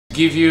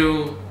give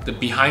you the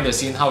behind the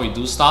scene how we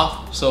do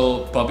stuff,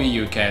 so probably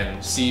you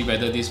can see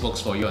whether this works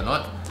for you or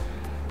not.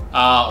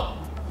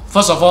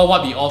 First of all,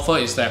 what we offer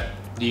is that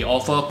we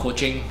offer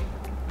coaching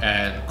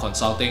and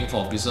consulting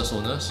for business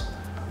owners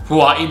who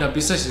are in the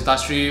business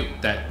industry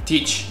that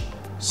teach,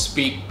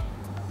 speak,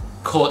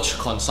 coach,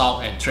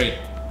 consult and train.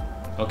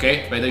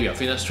 Okay, whether you're a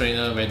fitness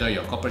trainer, whether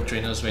you're corporate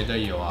trainers, whether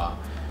you are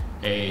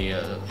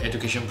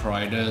education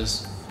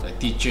providers, like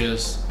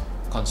teachers,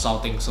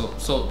 consulting.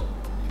 So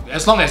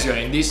as long as you're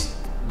in this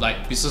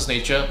like business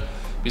nature,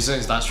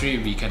 business industry,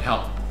 we can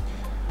help.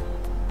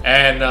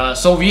 And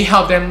so we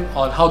help them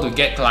on how to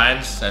get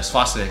clients as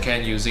fast as they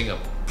can using a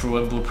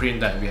proven blueprint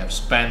that we have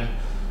spent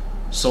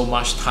so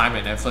much time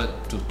and effort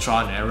to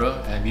trial and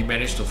error, and we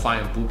managed to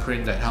find a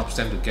blueprint that helps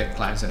them to get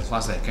clients as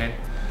fast as they can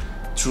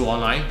through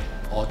online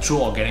or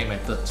through organic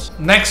methods.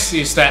 Next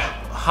is that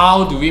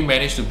how do we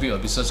manage to build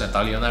a business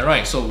entirely online,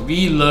 right? So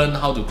we learn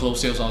how to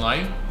close sales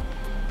online,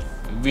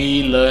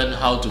 we learn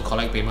how to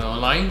collect payment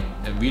online,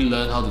 and we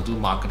learn how to do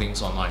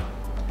marketings online.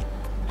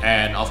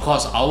 And of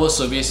course, our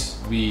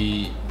service,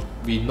 we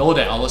know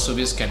that our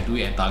service can do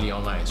it entirely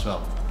online as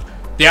well.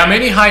 There are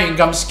many high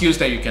income skills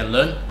that you can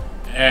learn,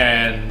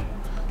 and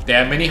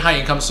there are many high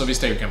income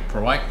services that you can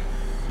provide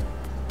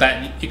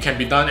that it can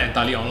be done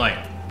entirely online.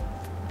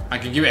 I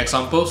can give you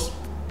examples: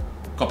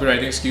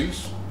 copywriting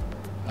skills,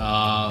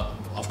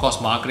 of course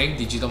marketing,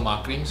 digital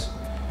marketings,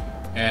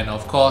 and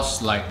of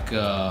course like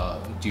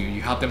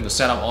you help them to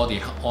set up all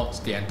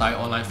the entire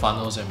online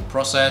funnels and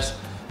process,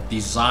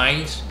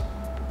 designs,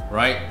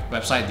 right?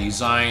 Website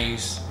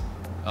designs,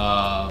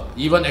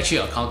 even actually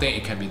accounting,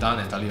 it can be done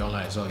entirely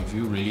online as well if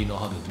you really know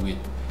how to do it.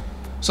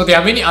 So there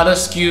are many other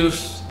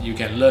skills you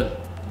can learn.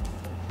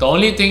 The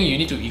only thing you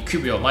need to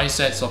equip your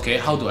mindset is, okay,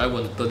 how do I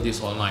want to turn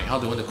this online? How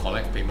do I want to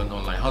collect payment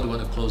online? How do I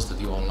want to close the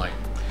deal online?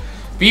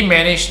 We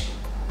managed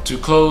to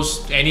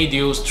close any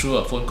deals through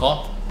a phone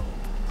call.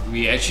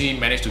 We actually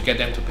managed to get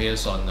them to pay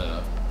us on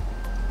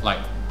like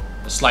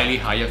a slightly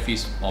higher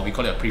fees, or we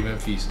call it a premium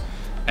fees.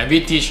 And we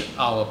teach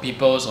our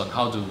peoples on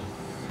how to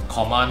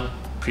command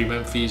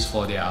premium fees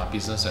for their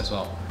business as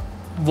well.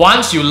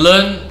 Once you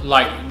learn,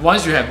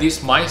 once you have this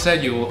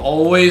mindset, you will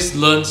always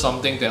learn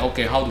something that,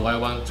 okay, how do I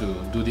want to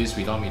do this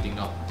without meeting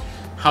up?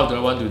 How do I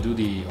want to do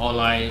the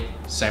online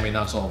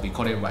seminars, or we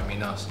call it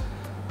webinars?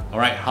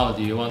 Alright, how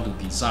do you want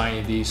to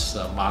design this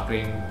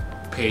marketing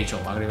page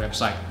or marketing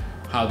website?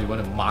 How do you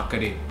want to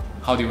market it?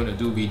 How do you want to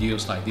do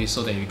videos like this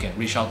so that you can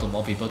reach out to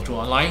more people through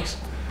online?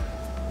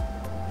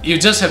 You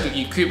just have to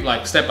equip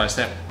like step by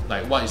step,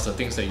 like what is the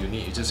things that you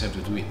need. You just have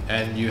to do it,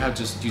 and you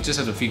just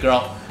have to figure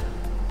out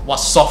what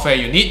software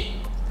you need,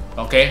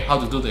 okay, how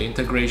to do the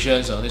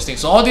integrations and all these things.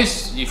 So all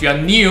this, if you are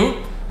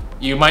new,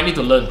 you might need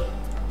to learn.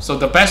 So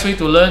the best way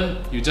to learn,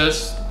 you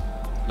just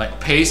like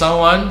pay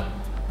someone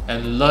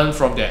and learn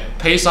from that.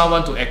 Pay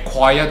someone to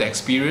acquire the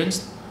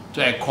experience,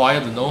 to acquire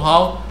the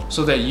know-how,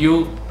 so that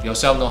you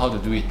yourself know how to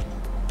do it.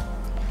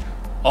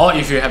 Or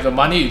if you have the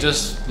money, you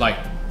just like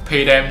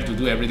pay them to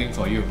do everything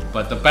for you.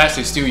 But the best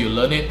is still you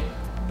learn it,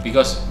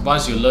 because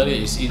once you learn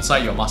it, it's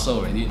inside your muscle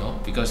already, you know,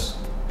 because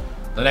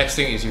the next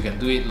thing is you can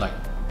do it like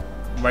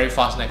very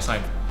fast next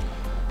time.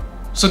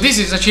 So this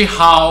is actually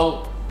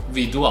how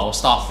we do our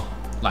stuff,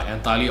 like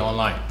entirely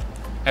online.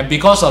 And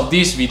because of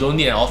this, we don't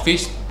need an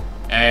office.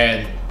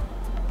 And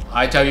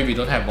I tell you, we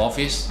don't have an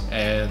office,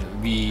 and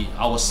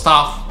our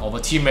staff, our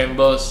team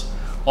members,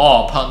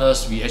 all our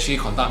partners, we actually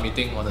conduct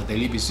meeting on a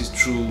daily basis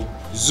through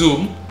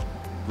Zoom,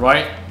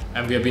 right?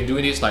 And we have been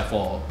doing this like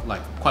for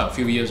like quite a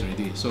few years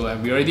already. So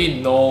and we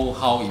already know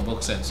how it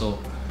works. And so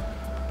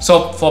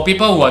for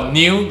people who are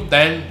new,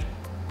 then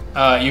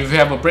if you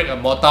have a brick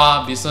and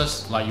mortar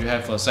business, like you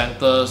have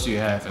centers, you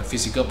have a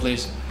physical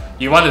place,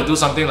 you want to do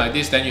something like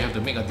this, then you have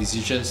to make a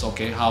decision.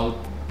 Okay,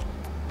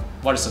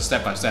 what is the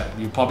step by step?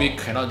 You probably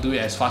cannot do it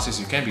as fast as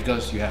you can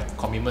because you have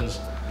commitments,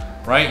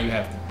 right? You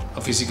have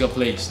a physical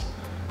place.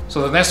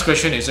 So the next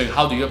question is,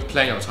 how do you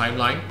plan your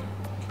timeline?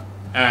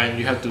 And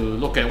you have to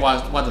look at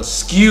what the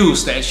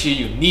skills that actually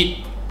you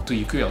need to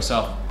equip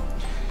yourself.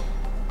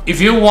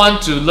 If you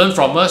want to learn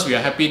from us, we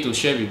are happy to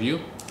share with you.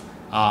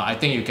 I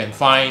think you can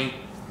find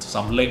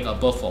some link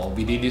above or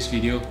within this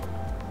video.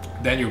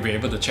 Then you'll be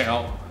able to check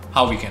out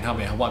how we can help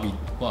and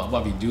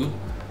what we do.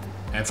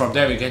 And from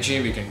there, we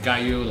can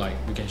guide you, like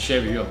we can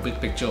share with you a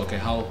big picture, okay,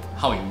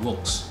 how it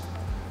works.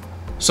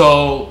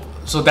 So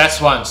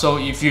that's one. So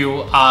if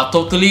you are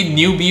totally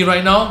newbie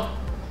right now,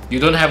 you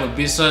don't have a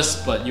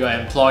business but you're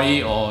an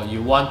employee, or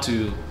you want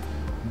to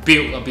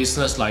build a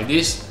business like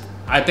this,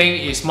 I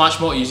think it's much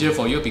more easier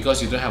for you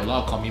because you don't have a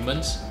lot of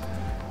commitments.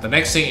 The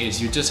next thing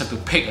is you just have to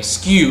pick a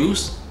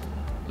skills,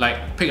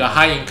 like pick a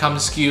high income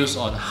skills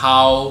on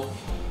how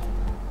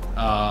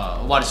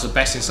what is the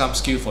best income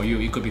skill for you.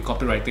 It could be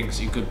copywriting,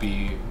 it could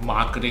be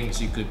marketing,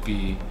 it could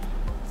be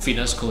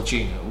fitness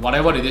coaching,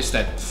 whatever it is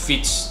that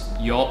fits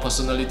your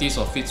personalities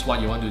or fits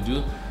what you want to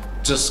do.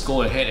 Just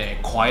go ahead and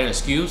acquire the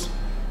skills,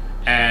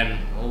 and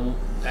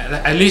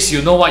at least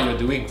you know what you're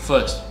doing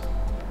first,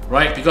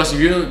 right? Because if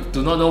you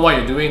do not know what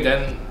you're doing,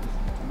 then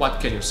what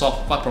can you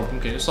solve? What problem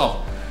can you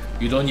solve?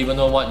 you don't even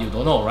know what you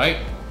don't know, right?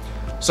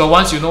 So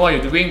once you know what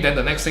you're doing, then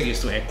the next thing is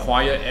to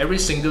acquire every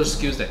single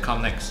skills that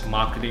come next.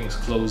 Marketing,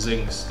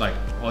 closings, like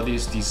all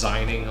these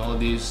designing, all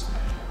these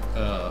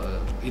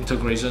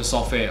integration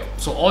software.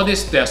 So all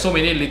this, there are so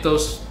many little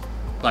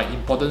like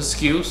important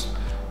skills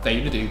that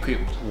you need to equip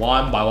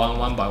one by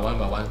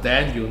one.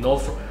 Then you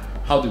know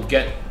how to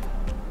get,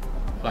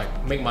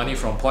 like, make money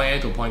from point A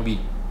to point B.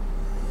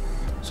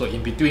 So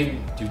in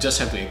between, you just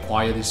have to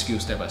acquire these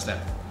skills step by step.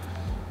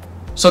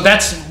 So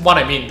that's what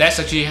I mean. That's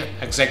actually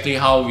exactly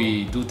how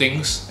we do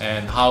things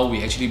and how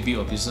we actually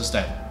build a business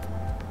that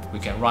we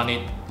can run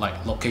it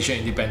like location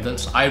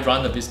independence. I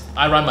run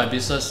my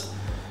business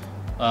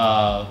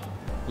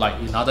like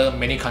in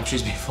many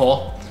countries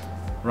before,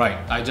 right?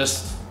 I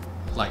just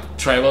like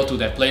travel to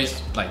that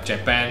place like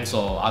Japan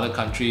or other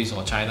countries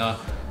or China.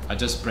 I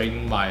just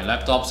bring my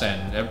laptops,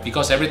 and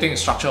because everything is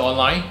structured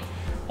online,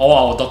 all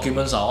our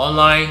documents are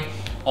online,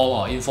 all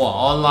our info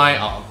are online,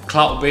 are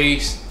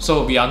cloud-based,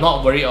 so we are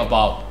not worried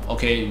about,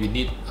 okay, we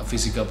need a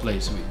physical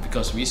place,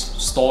 because we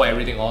store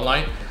everything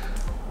online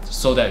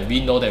so that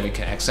we know that we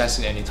can access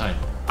it anytime.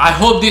 I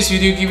hope this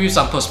video gives you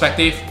some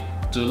perspective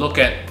to look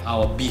at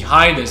our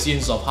behind the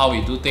scenes of how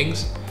we do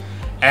things,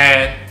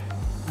 and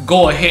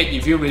go ahead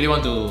if you really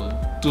want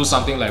to do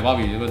something like what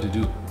we're able to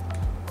do,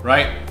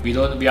 right? We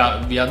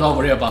are not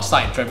worried about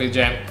stuck in traffic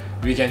jam.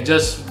 We can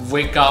just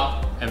wake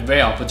up and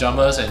wear our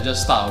pajamas and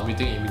just start our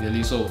meeting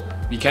immediately. So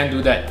we can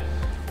do that.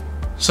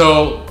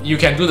 So you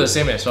can do the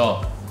same as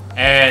well.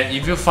 And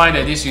if you find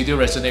that this video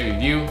resonates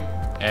with you,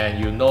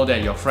 and you know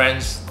that your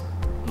friends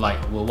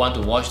will want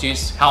to watch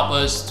this, help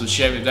us to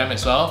share with them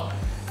as well.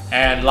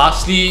 And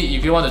lastly,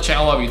 if you want to check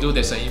out what we do,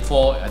 there's an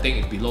info, I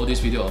think, below this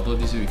video, above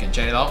this video, you can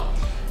check it out.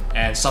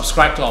 And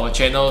subscribe to our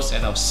channels,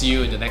 and I'll see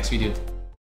you in the next video.